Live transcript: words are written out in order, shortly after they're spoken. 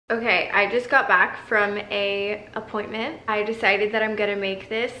Okay, I just got back from a appointment. I decided that I'm gonna make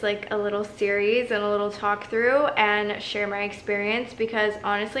this like a little series and a little talk through and share my experience because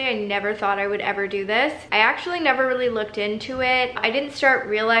honestly, I never thought I would ever do this. I actually never really looked into it. I didn't start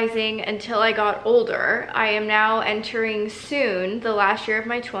realizing until I got older. I am now entering soon the last year of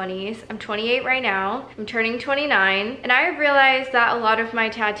my 20s. I'm 28 right now. I'm turning 29, and I have realized that a lot of my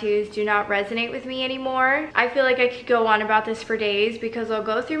tattoos do not resonate with me anymore. I feel like I could go on about this for days because I'll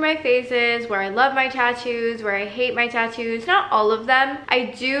go through my phases where I love my tattoos, where I hate my tattoos. Not all of them.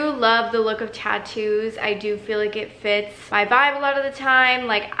 I do love the look of tattoos. I do feel like it fits my vibe a lot of the time.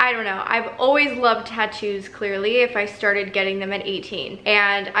 Like, I don't know. I've always loved tattoos, clearly, if I started getting them at 18.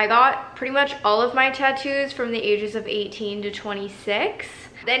 And I got pretty much all of my tattoos from the ages of 18 to 26.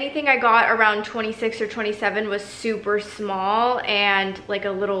 Anything I got around 26 or 27 was super small and like a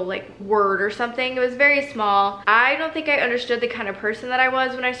little like word or something. It was very small. I don't think I understood the kind of person that I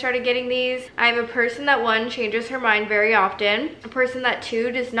was when I started getting these. I'm a person that, one, changes her mind very often. A person that,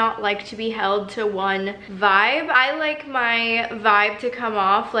 two, does not like to be held to one vibe. I like my vibe to come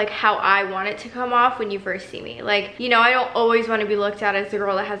off like how I want it to come off when you first see me. Like, you know, I don't always want to be looked at as the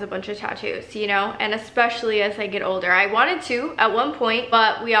girl that has a bunch of tattoos, you know? And especially as I get older. I wanted to at one point,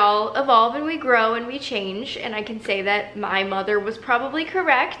 but we all evolve and we grow and we change, and I can say that my mother was probably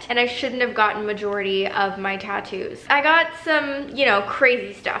correct and I shouldn't have gotten majority of my tattoos. I got some, you know,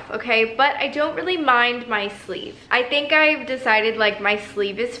 crazy stuff, okay, but I don't really mind my sleeve. I think I've decided like my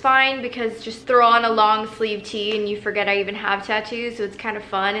sleeve is fine because just throw on a long sleeve tee and you forget I even have tattoos, so it's kind of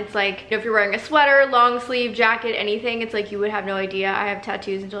fun. It's like, you know, if you're wearing a sweater, long sleeve, jacket, anything, it's like you would have no idea I have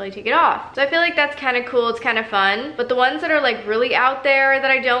tattoos until I take it off. So I feel like that's kind of cool, it's kind of fun. But the ones that are like really out there that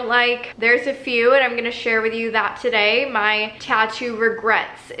I don't like, there's a few, and I'm gonna share with you that today. My tattoo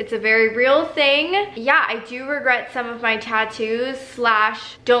regrets. It's a very real thing. Yeah, I do regret some of my tattoos,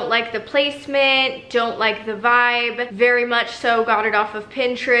 slash don't like the placement, don't like the vibe, very much so got it off of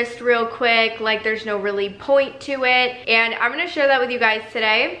Pinterest real quick, like there's no really point to it, and I'm gonna share that with you guys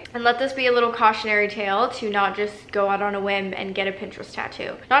today and let this be a little cautionary tale to not just go out on a whim and get a Pinterest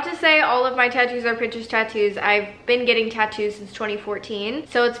tattoo. Not to say all of my tattoos are Pinterest tattoos. I've been getting tattoos since 2014,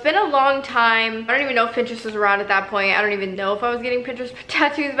 so it's been a long time. I don't even know if Pinterest was around at that point. I don't even know if I was getting Pinterest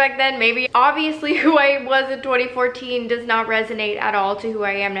tattoos back then. Maybe. Obviously, who I was in 2014 does not resonate at all to who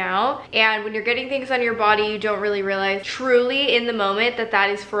I am now. And when you're getting things on your body, you don't really realize truly in the moment that that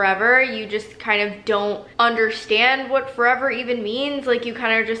is forever. You just kind of don't understand what forever even means. Like, you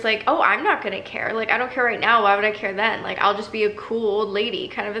kind of just like, oh, I'm not gonna care. Like, I don't care right now. Why would I care then? Like, I'll just be a cool old lady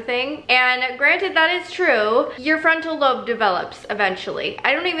kind of a thing. And granted, that is true. Your frontal lobe develops eventually.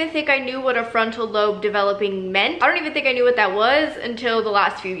 I don't even think I knew what a frontal lobe developing meant. I don't even think I knew what that was until the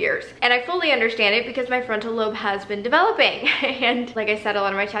last few years. And I fully understand it because my frontal lobe has been developing. And like I said, a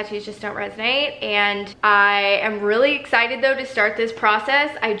lot of my tattoos just don't resonate. And I am really excited though to start this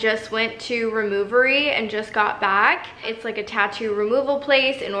process. I just went to Removery and just got back. It's like a tattoo removal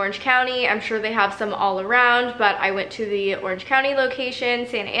place in Orange County. I'm sure they have some all around, but I went to the Orange County location,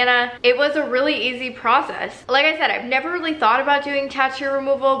 Santa Ana. It was a really easy process. Like I said, I've never really thought about doing tattoo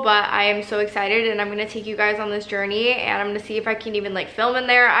removal, but I am so excited and I'm gonna take you guys on this journey and I'm gonna see if I can even like film in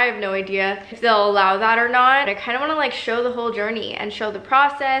there. I have no idea if they'll allow that or not. I kind of want to like show the whole journey and show the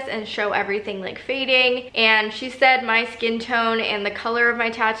process and show everything like fading. And she said my skin tone and the color of my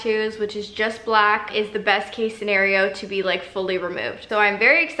tattoos, which is just black, is the best case scenario to be like fully removed. So I'm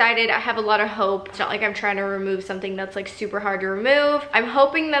very excited. I have a lot of hope. It's not like I'm trying to remove something that's like super hard to remove. I'm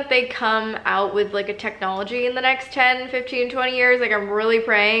hoping that they come out with like a technology in the next 10, 15, 20 years. Like, I'm really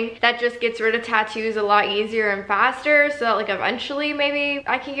praying that just gets rid of tattoos a lot easier and faster so that like eventually maybe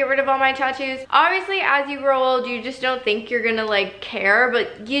I can get rid of all my tattoos. Obviously, as you grow old, you just don't think you're gonna like care,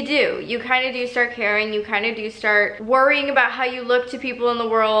 but you do. You kind of do start caring. You kind of do start worrying about how you look to people in the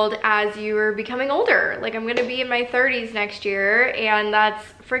world as you're becoming older. Like, I'm gonna be in my 30s next year and that's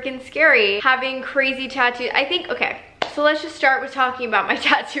freaking scary. Having crazy tattoos. I think, okay, so let's just start with talking about my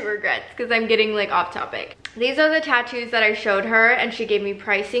tattoo regrets because I'm getting like off topic. These are the tattoos that I showed her and she gave me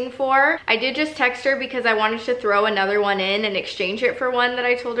pricing for. I did just text her because I wanted to throw another one in and exchange it for one that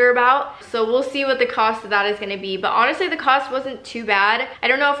I told her about. So we'll see what the cost of that is gonna be. But honestly, the cost wasn't too bad. I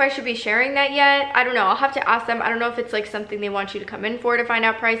don't know if I should be sharing that yet. I don't know, I'll have to ask them. I don't know if it's like something they want you to come in for to find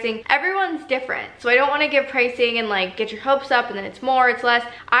out pricing. Everyone's different. So I don't wanna give pricing and like get your hopes up and then it's more, it's less.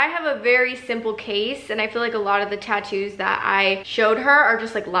 I have a very simple case and I feel like a lot of the tattoos tattoos that I showed her are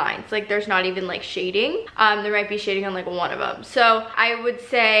just like lines. Like there's not even like shading. There might be shading on like one of them. So I would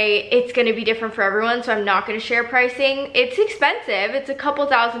say it's gonna be different for everyone, so I'm not gonna share pricing. It's expensive. It's a couple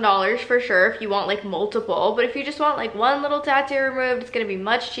 $1,000s for sure if you want like multiple, but if you just want like one little tattoo removed, it's gonna be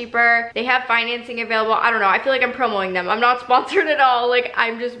much cheaper. They have financing available. I don't know. I feel like I'm promoting them. I'm not sponsored at all. Like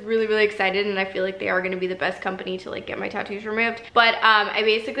I'm just really, really excited, and I feel like they are gonna be the best company to like get my tattoos removed. But I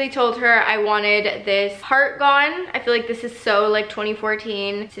basically told her I wanted this heart gone. I feel like this is so like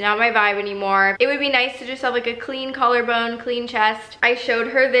 2014. It's not my vibe anymore. It would be nice to just have like a clean collarbone, clean chest. I showed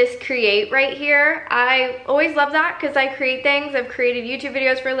her this create right here. I always love that because I create things. I've created YouTube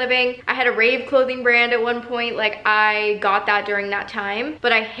videos for a living. I had a rave clothing brand at one point. Like I got that during that time,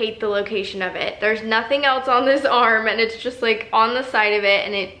 but I hate the location of it. There's nothing else on this arm, and it's just like on the side of it,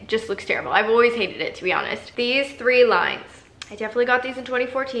 and it just looks terrible. I've always hated it, to be honest. These 3 lines. I definitely got these in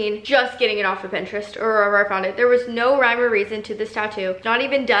 2014, just getting it off of Pinterest or wherever I found it. There was no rhyme or reason to this tattoo. Not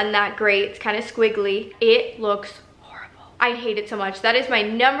even done that great. It's kind of squiggly. It looks horrible. I hate it so much. That is my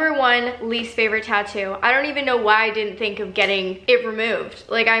 #1 least favorite tattoo. I don't even know why I didn't think of getting it removed.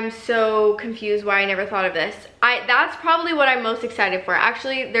 Like I'm so confused why I never thought of this. That's probably what I'm most excited for.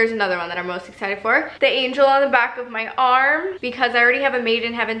 Actually, there's another one that I'm most excited for. The angel on the back of my arm, because I already have a Made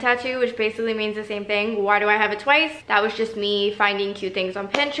in Heaven tattoo, which basically means the same thing. Why do I have it twice? That was just me finding cute things on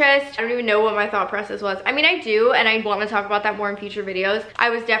Pinterest. I don't even know what my thought process was. I mean, I do, and I want to talk about that more in future videos. I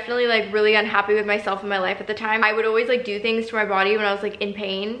was definitely like really unhappy with myself in my life at the time. I would always like do things to my body when I was like in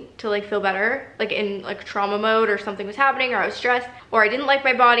pain to like feel better, like in like trauma mode or something was happening or I was stressed or I didn't like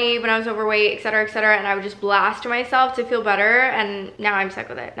my body when I was overweight, etc., etc., and I would just blast to myself to feel better, and now I'm stuck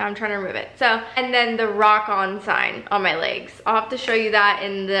with it. Now I'm trying to remove it. So, and then the rock on sign on my legs. I'll have to show you that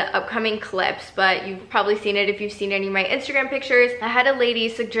in the upcoming clips, but you've probably seen it if you've seen any of my Instagram pictures. I had a lady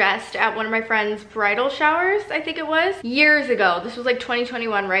suggest at one of my friend's bridal showers, I think it was, years ago. This was like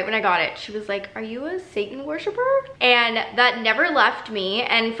 2021, right when I got it. She was like, "Are you a Satan worshiper?" And that never left me,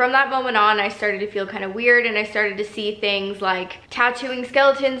 and from that moment on, I started to feel kind of weird, and I started to see things like tattooing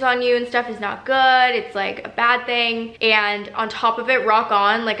skeletons on you and stuff is not good. It's like a bad thing. And on top of it, rock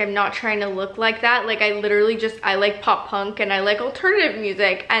on, like I'm not trying to look like that. Like I literally just, I like pop punk and I like alternative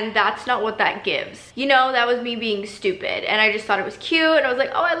music, and that's not what that gives. You know, that was me being stupid, and I just thought it was cute, and I was like,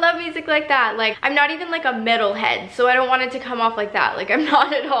 oh, I love music like that. Like I'm not even like a metalhead, so I don't want it to come off like that. Like I'm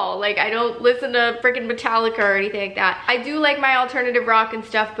not at all. Like I don't listen to freaking Metallica or anything like that. I do like my alternative rock and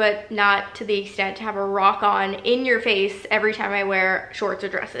stuff, but not to the extent to have a rock on in your face every time I wear shorts or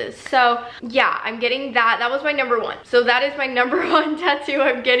dresses. So yeah, I'm getting that. That was my #1. So that is my #1 tattoo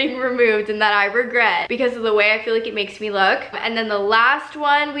I'm getting removed, and that I regret because of the way I feel like it makes me look. And then the last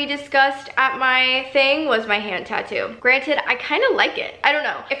one we discussed at my thing was my hand tattoo. Granted, I kind of like it. I don't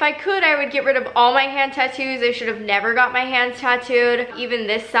know. If I could, I would get rid of all my hand tattoos. I should have never got my hands tattooed. Even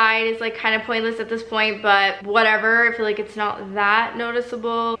this side is like kind of pointless at this point, but whatever. I feel like it's not that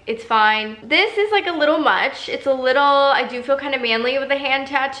noticeable. It's fine. This is like a little much. It's a little, I do feel kind of manly with a hand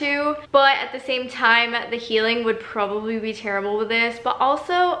tattoo, but at the same time, the healing would probably be terrible with this. But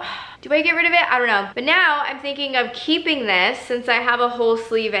also, do I get rid of it? I don't know. But now I'm thinking of keeping this, since I have a whole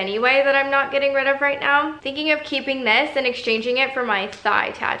sleeve anyway that I'm not getting rid of right now. Thinking of keeping this and exchanging it for my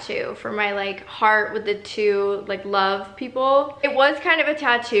thigh tattoo, for my like heart with the 2 like love people. It was kind of a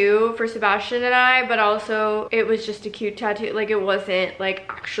tattoo for Sebastian and I, but also it was just a cute tattoo. Like it wasn't like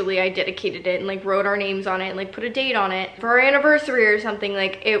actually I dedicated it and like wrote our names on it and like put a date on it for our anniversary or something.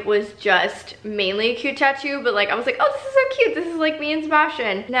 Like it was just mainly a cute tattoo, but like I was like, oh, this is so cute. This is like me and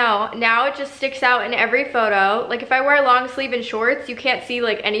Sebastian. No, now it just sticks out in every photo. Like if I wear a long sleeve and shorts, you can't see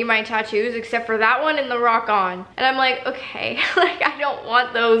like any of my tattoos except for that one and the rock on. And I'm like, okay, like I don't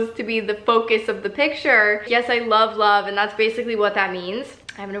want those to be the focus of the picture. Yes, I love love, and that's basically what that means.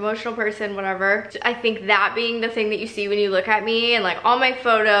 I'm an emotional person, whatever. I think that being the thing that you see when you look at me and like all my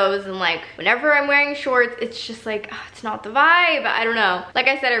photos and like whenever I'm wearing shorts, it's just like, oh, it's not the vibe. I don't know. Like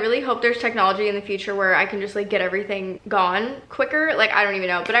I said, I really hope there's technology in the future where I can just like get everything gone quicker. Like I don't even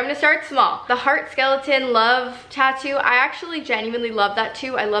know, but I'm gonna start small. The heart skeleton love tattoo, I actually genuinely love that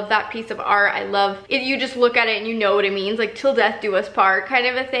too. I love that piece of art. I love it. You just look at it and you know what it means, like till death do us part kind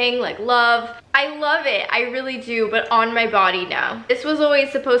of a thing, like love. I love it, I really do, but on my body now. This was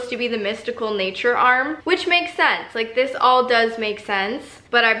always supposed to be the mystical nature arm, which makes sense. Like this all does make sense,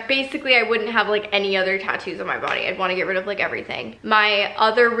 but I wouldn't have like any other tattoos on my body. I'd want to get rid of like everything. My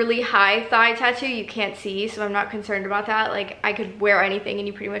other really high thigh tattoo you can't see, so I'm not concerned about that. Like I could wear anything and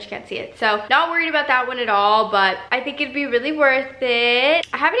you pretty much can't see it. So not worried about that one at all, but I think it'd be really worth it.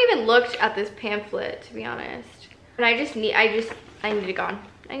 I haven't even looked at this pamphlet, to be honest. And I need it gone.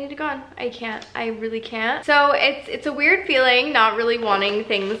 I need it gone. I can't. I really can't. So it's a weird feeling not really wanting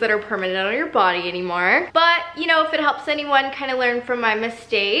things that are permanent on your body anymore. But, you know, if it helps anyone kind of learn from my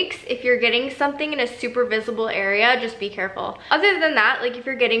mistakes, if you're getting something in a super visible area, just be careful. Other than that, like if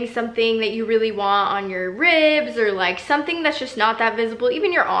you're getting something that you really want on your ribs or like something that's just not that visible,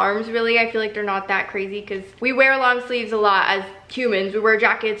 even your arms really, I feel like they're not that crazy because we wear long sleeves a lot as humans. We wear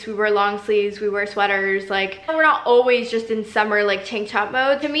jackets, we wear long sleeves, we wear sweaters. Like we're not always just in summer like tank top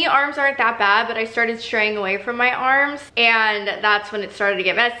mode. To me, arms aren't that bad, but I started straying away from my arms and that's when it started to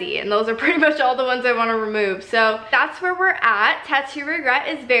get messy, and those are pretty much all the ones I want to remove. So that's where we're at. Tattoo regret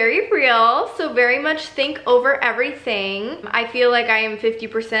is very real, so very much think over everything. I feel like I am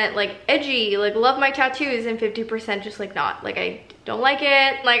 50% like edgy, like love my tattoos, and 50% just like not. Like I don't like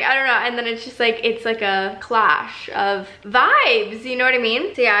it, like I don't know, and then it's just like it's like a clash of vibes, you know what I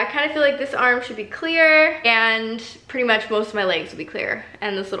mean? So yeah, I kind of feel like this arm should be clear and pretty much most of my legs will be clear,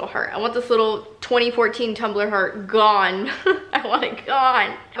 and this little heart. I want this little 2014 Tumblr heart gone. I want it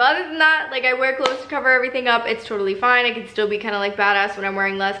gone. But other than that, like I wear clothes to cover everything up. It's totally fine. I can still be kind of like badass when I'm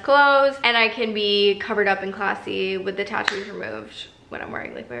wearing less clothes, and I can be covered up and classy with the tattoos removed when I'm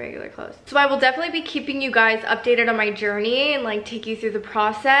wearing like my regular clothes. So I will definitely be keeping you guys updated on my journey and like take you through the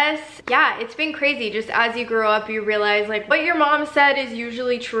process. Yeah, it's been crazy. Just as you grow up, you realize like what your mom said is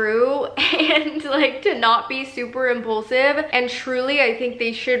usually true, and like to not be super impulsive. And truly, I think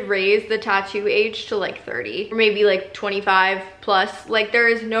they should raise the tattoo age to like 30 or maybe like 25 plus. Like there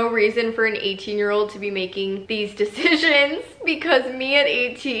is no reason for an 18-year-old to be making these decisions, because me at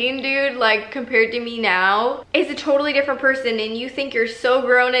 18, dude, like compared to me now, is a totally different person. And you think you're so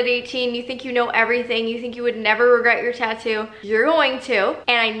grown at 18, you think you know everything, you think you would never regret your tattoo. You're going to.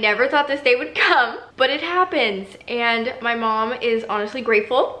 And I never thought this day would come, but it happens. And my mom is honestly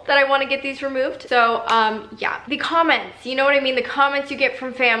grateful that I want to get these removed. So yeah, the comments, you know what I mean? The comments you get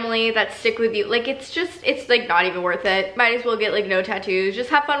from family that stick with you, like it's like not even worth it. Might as well get like no tattoos. Just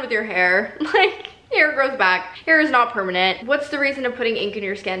have fun with your hair. Like hair grows back. Hair is not permanent. What's the reason of putting ink in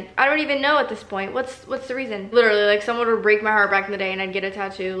your skin? I don't even know at this point. What's the reason? Literally, like someone would break my heart back in the day and I'd get a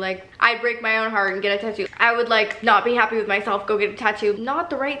tattoo. Like I'd break my own heart and get a tattoo. I would like not be happy with myself, go get a tattoo. Not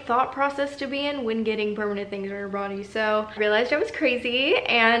the right thought process to be in when getting permanent things on your body. So I realized I was crazy,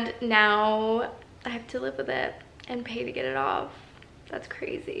 and now I have to live with it and pay to get it off. That's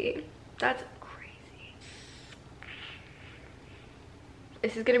crazy. That's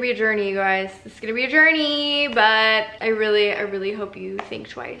this is gonna be a journey, you guys. This is gonna be a journey, but I really hope you think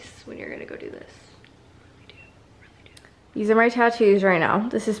twice when you're gonna go do this. Really do, really do. These are my tattoos right now.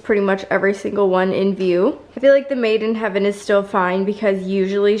 This is pretty much every single one in view. I feel like the maid in heaven is still fine because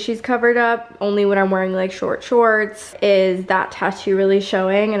usually she's covered up. Only when I'm wearing like short shorts is that tattoo really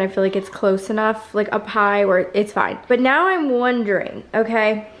showing, and I feel like it's close enough, like up high, where it's fine. But now I'm wondering,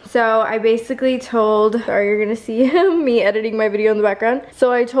 okay? So I basically told her, you're gonna see me editing my video in the background. So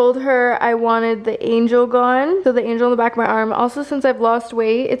I told her I wanted the angel gone. So the angel on the back of my arm. Also, since I've lost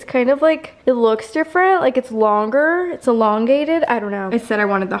weight, it's kind of like, it looks different. Like it's longer, it's elongated. I don't know. I said I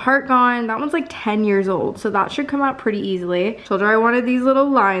wanted the heart gone. That one's like 10 years old. So that should come out pretty easily. Told her I wanted these little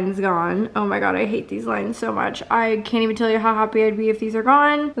lines gone. Oh my God, I hate these lines so much. I can't even tell you how happy I'd be if these are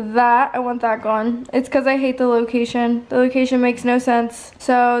gone. That, I want that gone. It's because I hate the location. The location makes no sense.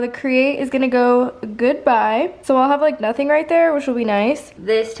 So the create is gonna go goodbye. So I'll have like nothing right there, which will be nice.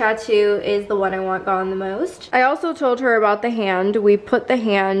 This tattoo is the one I want gone the most. I also told her about the hand. We put the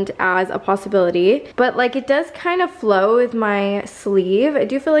hand as a possibility, but like it does kind of flow with my sleeve. I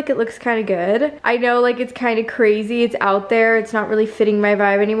do feel like it looks kind of good. I know like it's kind of crazy, it's out there, it's not really fitting my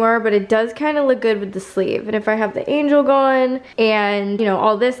vibe anymore, but it does kind of look good with the sleeve. And if I have the angel gone and you know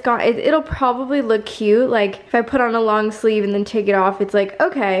all this gone, it'll probably look cute. Like if I put on a long sleeve and then take it off, it's like,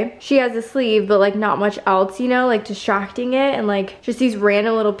 okay, she has a sleeve but like not much else, you know, like distracting it, and like just these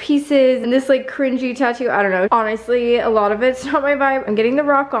random little pieces and this like cringy tattoo. I don't know, honestly a lot of it's not my vibe. I'm getting the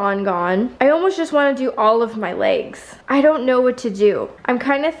rock on gone. I almost just want to do all of my legs. I don't know what to do. I'm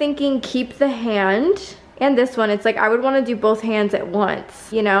kind of thinking keep the hand and this one. It's like I would want to do both hands at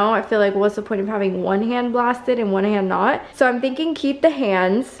once, you know. I feel like what's the point of having one hand blasted and one hand not? So I'm thinking keep the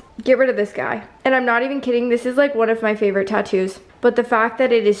hands, get rid of this guy. And I'm not even kidding, this is like one of my favorite tattoos. But the fact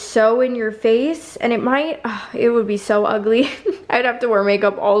that it is so in your face, and it would be so ugly. I'd have to wear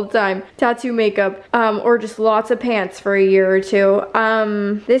makeup all the time, tattoo makeup, or just lots of pants for a year or two.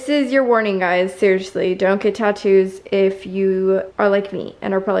 This is your warning, guys. Seriously, don't get tattoos if you are like me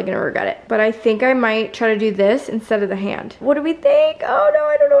and are probably gonna regret it. But I think I might try to do this instead of the hand. What do we think? Oh no,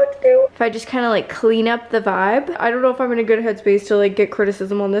 I don't know what if I just kind of like clean up the vibe. I don't know if I'm in a good headspace to like get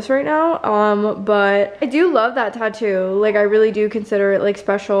criticism on this right now, but I do love that tattoo. Like I really do consider it like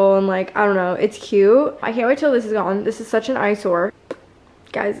special, and like, I don't know, it's cute. I can't wait till this is gone. This is such an eyesore.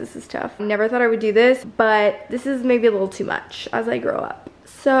 Guys, this is tough. Never thought I would do this, but this is maybe a little too much as I grow up.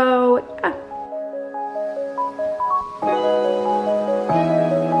 So yeah,